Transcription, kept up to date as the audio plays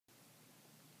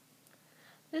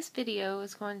This video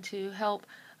is going to help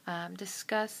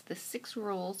discuss the 6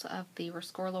 rules of the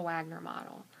Rescorla Wagner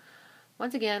model.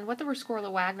 Once again, what the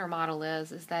Rescorla Wagner model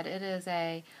is that it is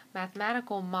a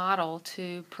mathematical model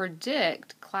to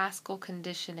predict classical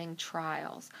conditioning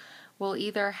trials. We'll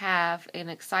either have an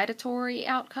excitatory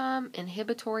outcome,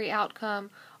 inhibitory outcome,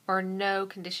 or no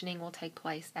conditioning will take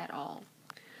place at all.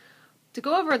 To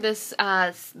go over this,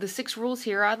 the 6 rules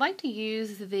here, I'd like to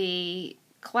use the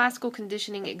classical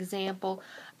conditioning example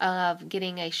of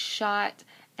getting a shot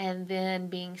and then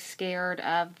being scared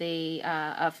of the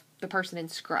person in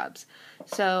scrubs.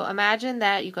 So imagine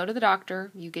that you go to the doctor,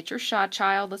 you get your shot,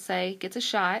 child, let's say, gets a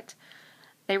shot.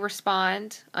 They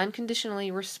respond,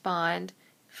 unconditionally respond,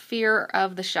 fear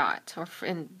of the shot,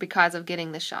 because of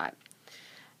getting the shot.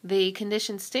 The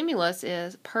conditioned stimulus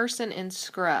is person in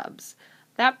scrubs.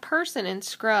 That person in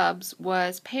scrubs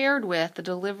was paired with the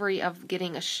delivery of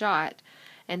getting a shot.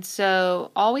 And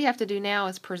so all we have to do now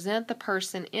is present the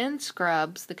person in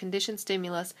scrubs, the conditioned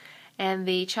stimulus, and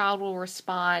the child will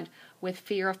respond with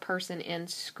fear of person in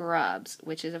scrubs,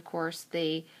 which is, of course,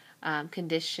 the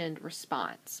conditioned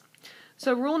response.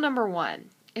 So rule number 1,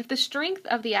 if the strength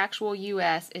of the actual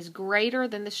US is greater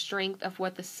than the strength of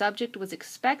what the subject was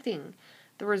expecting,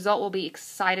 the result will be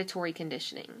excitatory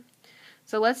conditioning.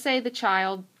 So let's say the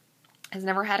child has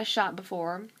never had a shot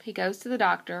before. He goes to the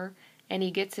doctor and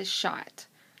he gets his shot.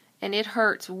 And it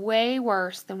hurts way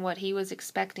worse than what he was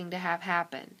expecting to have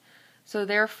happen. So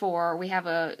therefore, we have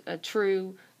a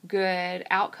true good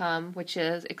outcome, which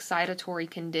is excitatory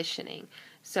conditioning.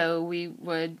 So we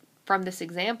would, from this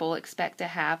example, expect to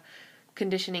have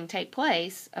conditioning take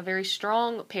place, a very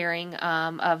strong pairing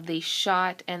of the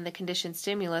shot and the conditioned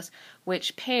stimulus,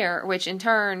 which in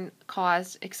turn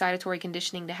caused excitatory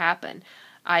conditioning to happen,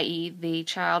 i.e. the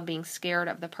child being scared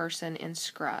of the person in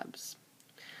scrubs.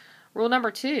 Rule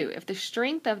number 2, if the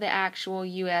strength of the actual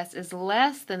US is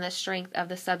less than the strength of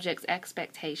the subject's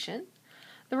expectation,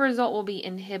 the result will be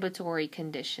inhibitory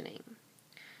conditioning.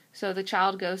 So the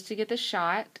child goes to get the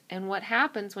shot, and what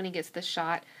happens when he gets the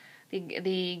shot,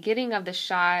 the getting of the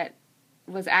shot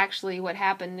was actually what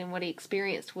happened, and what he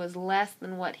experienced was less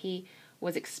than what he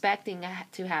was expecting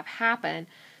to have happen.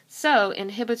 So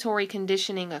inhibitory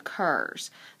conditioning occurs.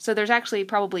 So there's actually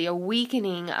probably a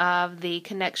weakening of the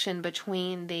connection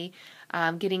between the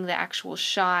getting the actual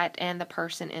shot and the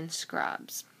person in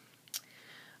scrubs.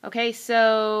 Okay,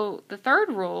 so the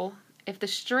third rule, if the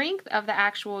strength of the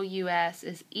actual US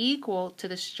is equal to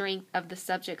the strength of the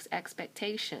subject's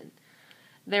expectation,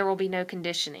 there will be no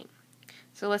conditioning.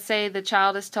 So let's say the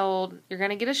child is told, you're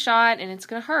going to get a shot and it's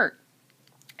going to hurt.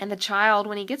 And the child,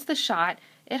 when he gets the shot,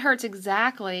 it hurts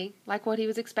exactly like what he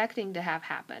was expecting to have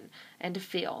happen and to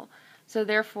feel. So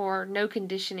therefore, no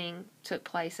conditioning took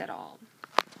place at all.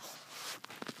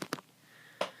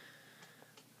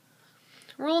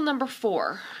 Rule number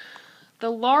 4. The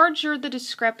larger the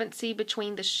discrepancy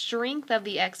between the strength of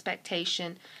the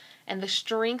expectation and the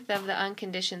strength of the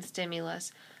unconditioned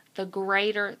stimulus, the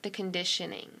greater the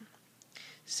conditioning.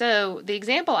 So the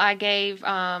example I gave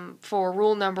for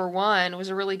rule number 1 was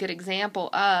a really good example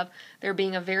of there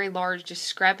being a very large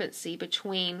discrepancy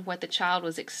between what the child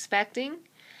was expecting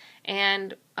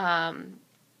and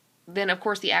then, of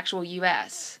course, the actual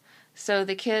US. So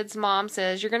the kid's mom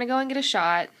says, you're going to go and get a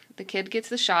shot. The kid gets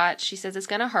the shot. She says it's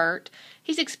going to hurt.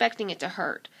 He's expecting it to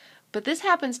hurt. But this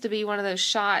happens to be one of those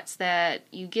shots that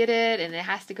you get it and it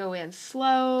has to go in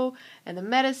slow, and the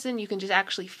medicine you can just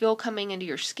actually feel coming into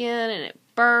your skin and it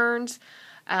burns,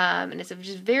 and it's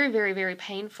just very, very, very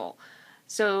painful.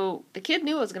 So the kid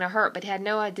knew it was going to hurt, but he had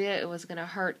no idea it was going to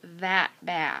hurt that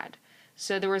bad.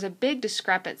 So there was a big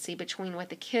discrepancy between what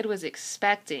the kid was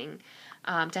expecting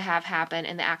to have happen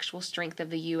and the actual strength of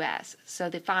the US. So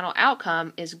the final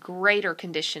outcome is greater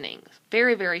conditioning.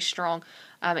 Very, very strong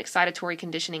excitatory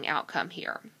conditioning outcome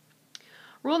here.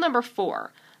 Rule number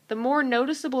 4. The more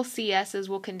noticeable CSs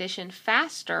will condition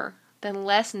faster than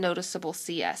less noticeable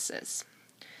CSs.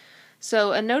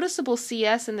 So a noticeable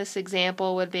CS in this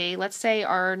example would be, let's say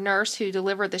our nurse who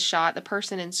delivered the shot, the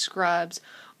person in scrubs,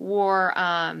 wore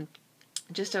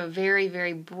just a very,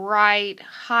 very bright,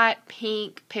 hot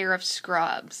pink pair of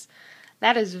scrubs.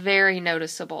 That is very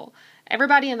noticeable.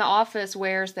 Everybody in the office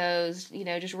wears those,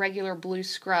 just regular blue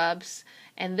scrubs,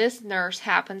 and this nurse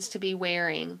happens to be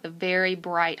wearing the very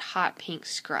bright, hot pink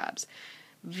scrubs.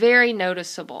 Very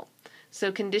noticeable.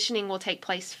 So conditioning will take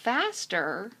place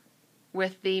faster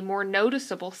with the more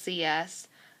noticeable CS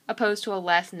opposed to a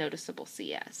less noticeable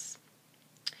CS.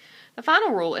 The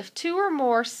final rule, if 2 or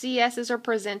more CSs are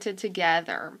presented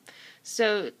together,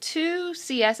 So 2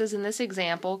 CSs in this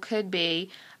example could be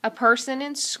a person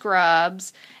in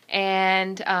scrubs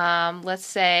and let's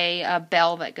say a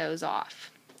bell that goes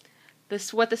off.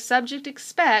 What the subject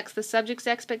expects, the subject's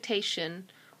expectation,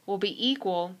 will be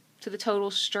equal to the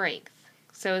total strength.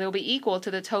 So they'll be equal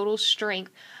to the total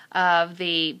strength of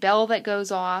the bell that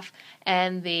goes off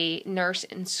and the nurse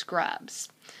in scrubs.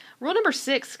 Rule number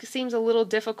 6 seems a little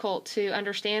difficult to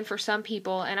understand for some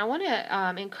people, and I want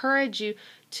to encourage you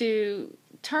to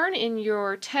turn in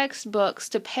your textbooks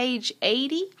to page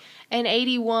 80 and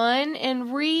 81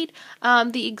 and read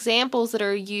the examples that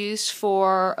are used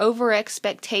for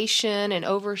over-expectation and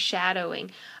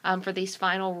overshadowing for these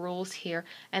final rules here,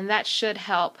 and that should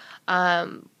help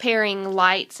pairing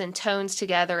lights and tones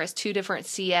together as 2 different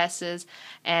CSs,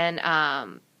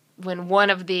 and when one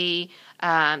of the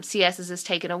CSs is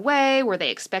taken away, were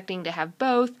they expecting to have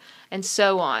both, and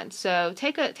so on. So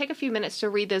take a few minutes to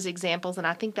read those examples, and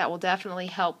I think that will definitely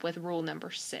help with rule number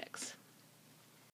 6.